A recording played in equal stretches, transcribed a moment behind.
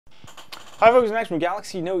Hi folks, Max from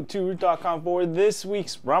GalaxyNote2.com for this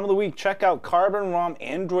week's ROM of the Week. Check out Carbon ROM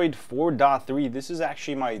Android 4.3. This is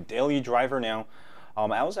actually my daily driver now.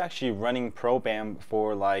 I was actually running ProBAM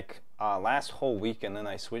for like last whole week, and then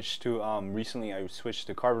I switched to recently I switched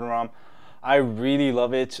to Carbon ROM. I really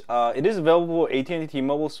love it. It is available AT&T,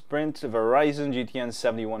 T-Mobile, Sprint, Verizon, GTN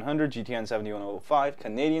 7100, GTN 7105,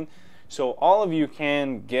 Canadian. So all of you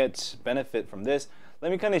can get benefit from this.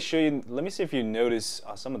 Let me kind of show you, let me see if you notice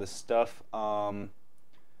some of the stuff.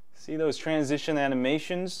 See those transition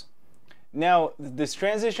animations? Now, this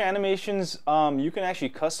transition animations, you can actually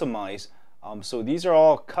customize. So these are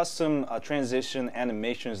all custom transition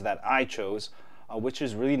animations that I chose, which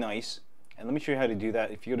is really nice. And let me show you how to do that.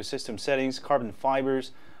 If you go to System Settings, Carbon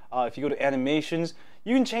Fibers, if you go to Animations,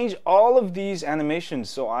 you can change all of these animations.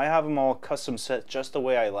 So I have them all custom set just the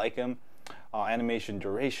way I like them. Animation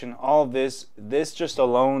duration, all of this just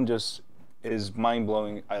alone just is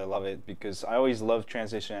mind-blowing. I love it because I always love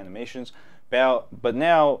transition animations, but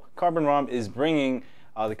now Carbon ROM is bringing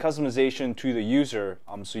the customization to the user,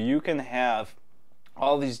 so you can have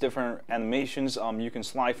all these different animations. You can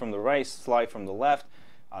slide from the right, slide from the left,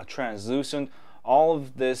 translucent, all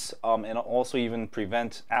of this, and also even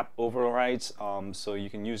prevent app overrides, so you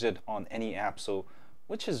can use it on any app, so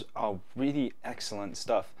which is really excellent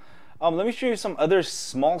stuff. Let me show you some other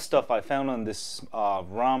small stuff I found on this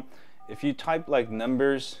ROM. If you type like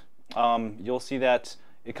numbers, you'll see that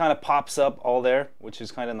it kind of pops up all there, which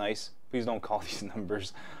is kind of nice. Please don't call these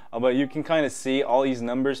numbers, but you can kind of see all these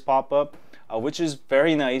numbers pop up, which is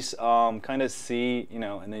very nice. Kind of see, you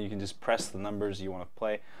know, and then you can just press the numbers you want to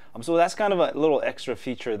play. So that's kind of a little extra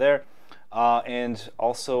feature there. And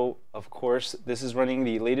also, of course, this is running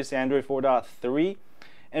the latest Android 4.3.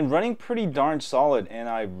 and running pretty darn solid, and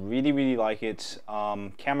I really like it.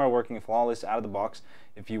 Camera working flawless out of the box.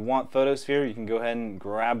 If you want Photosphere, you can go ahead and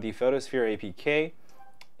grab the Photosphere APK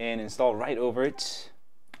and install right over it.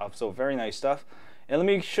 So very nice stuff. And let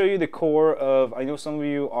me show you the core of, I know some of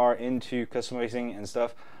you are into customizing and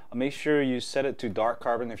stuff. Make sure you set it to dark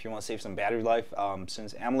carbon if you want to save some battery life,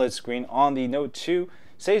 since AMOLED screen on the Note 2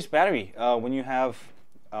 saves battery. When you have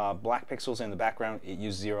black pixels in the background, it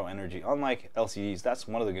uses zero energy, unlike LCDs. That's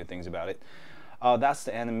one of the good things about it. That's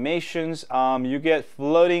the animations. You get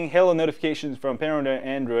floating halo notifications from parent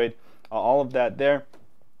Android, all of that there,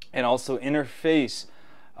 and also interface.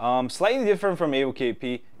 Slightly different from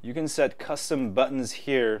AOKP. You can set custom buttons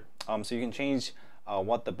here, so you can change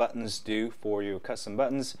what the buttons do for your custom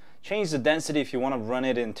buttons. Change the density if you want to run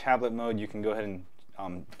it in tablet mode. You can go ahead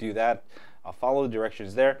and do that. Follow the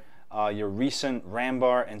directions there. Your recent RAM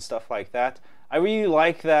bar and stuff like that. I really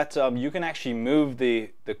like that you can actually move the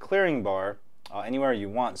clearing bar anywhere you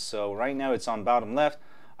want. So right now it's on bottom left.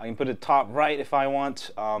 I can put it top right if I want.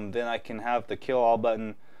 Then I can have the kill all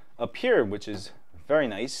button up here, which is very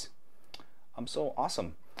nice. So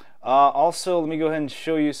awesome. Also, let me go ahead and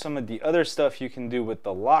show you some of the other stuff you can do with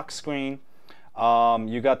the lock screen.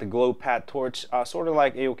 You got the glow pad torch, sort of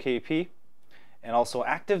like AOKP. And also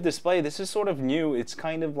active display. This is sort of new. It's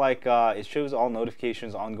kind of like it shows all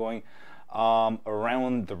notifications ongoing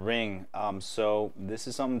around the ring. So this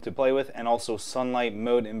is something to play with. And also sunlight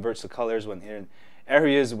mode inverts the colors when in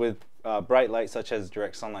areas with bright light, such as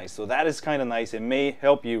direct sunlight. So that is kind of nice. It may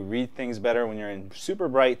help you read things better when you're in super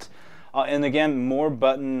bright. And again, more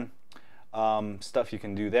button stuff you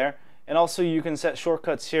can do there. And also you can set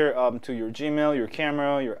shortcuts here to your Gmail, your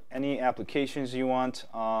camera, any applications you want.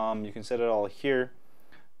 You can set it all here.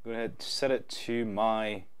 Go ahead, set it to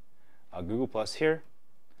my Google Plus here,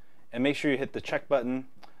 and make sure you hit the check button.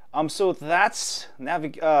 So that's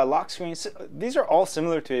lock screen. These are all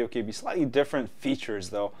similar to AOKB, slightly different features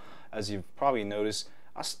though, as you've probably noticed.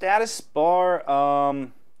 A status bar.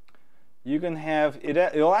 You can have it.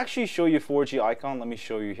 It'll actually show you 4G icon. Let me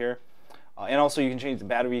show you here. And also you can change the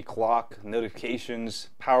battery, clock, notifications,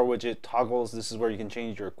 power widget, toggles. This is where you can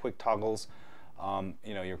change your quick toggles,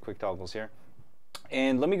 you know, your quick toggles here.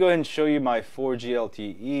 And let me go ahead and show you my 4G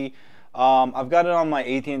LTE. I've got it on my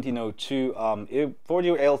AT&T Note 2. 4G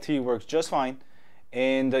LTE works just fine.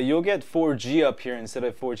 And you'll get 4G up here instead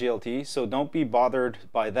of 4G LTE, so don't be bothered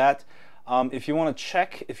by that. If you want to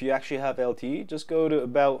check if you actually have LTE, just go to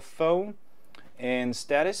About Phone and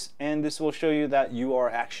Status, and this will show you that you are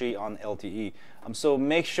actually on LTE. So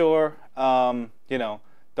make sure, you know,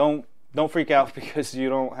 don't freak out because you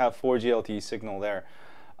don't have 4G LTE signal there.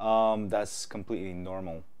 That's completely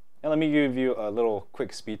normal. And let me give you a little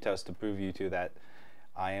quick speed test to prove you to that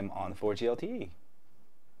I am on 4G LTE.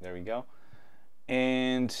 There we go.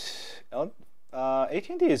 And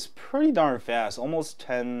AT&T is pretty darn fast, almost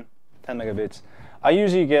 10 megabits. I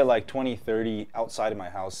usually get like 20, 30 outside of my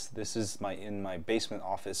house. This is in my basement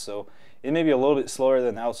office, so it may be a little bit slower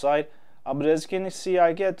than outside. But as you can see,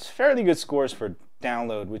 I get fairly good scores for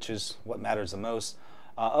download, which is what matters the most.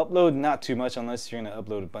 Upload, not too much unless you're going to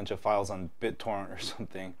upload a bunch of files on BitTorrent or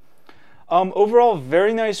something. Overall,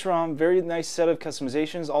 very nice ROM, very nice set of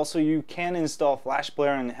customizations. Also, you can install Flash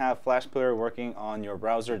Player and have Flash Player working on your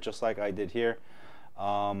browser, just like I did here.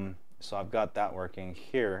 So I've got that working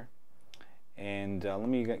here. And let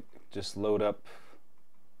me just load up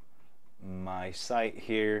my site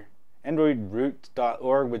here,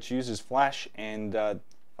 androidroot.org, which uses Flash, and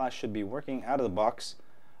Flash should be working out of the box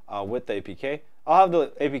with the APK. I'll have the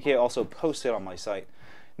APK also posted on my site.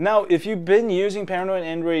 Now, if you've been using Paranoid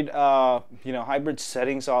Android, hybrid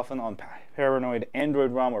settings often on Paranoid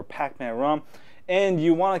Android ROM or Pac-Man ROM, and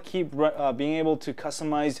you want to keep being able to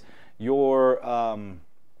customize your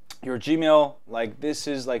Gmail, like this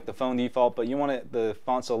is like the phone default, but you want the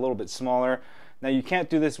fonts a little bit smaller. Now, you can't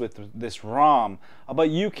do this with this ROM, but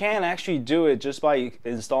you can actually do it just by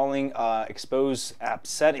installing Expose App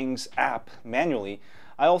Settings app manually.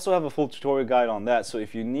 I also have a full tutorial guide on that, so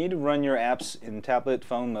if you need to run your apps in tablet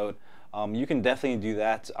phone mode, you can definitely do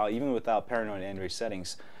that even without Paranoid Android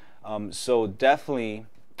settings. So definitely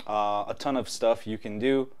a ton of stuff you can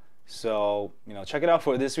do. So check it out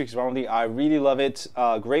for this week's ROM. I really love it.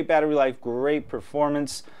 Great battery life, great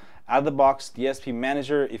performance. Out of the box DSP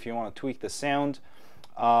manager if you want to tweak the sound.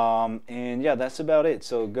 And yeah, that's about it.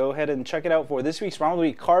 So go ahead and check it out for this week's ROM of the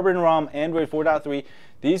Week, Carbon ROM, Android 4.3.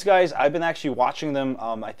 These guys, I've been actually watching them.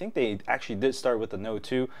 I think they actually did start with the Note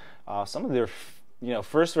 2. Some of their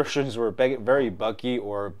first versions were very buggy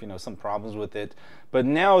or some problems with it. But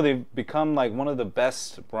now they've become like one of the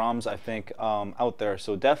best ROMs I think out there.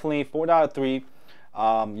 So definitely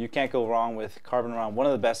 4.3. You can't go wrong with Carbon ROM, one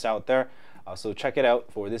of the best out there. So check it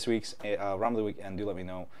out for this week's ROM of the Week, and do let me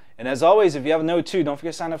know. And as always, if you have a Note 2, don't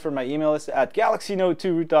forget to sign up for my email list at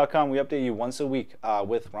galaxynote2root.com. We update you once a week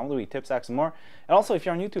with ROM of the Week tips, hacks, and more. And also, if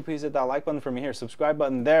you're on YouTube, please hit that like button for me here, subscribe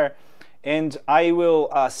button there. And I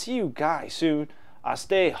will see you guys soon.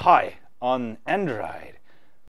 Stay high on Android.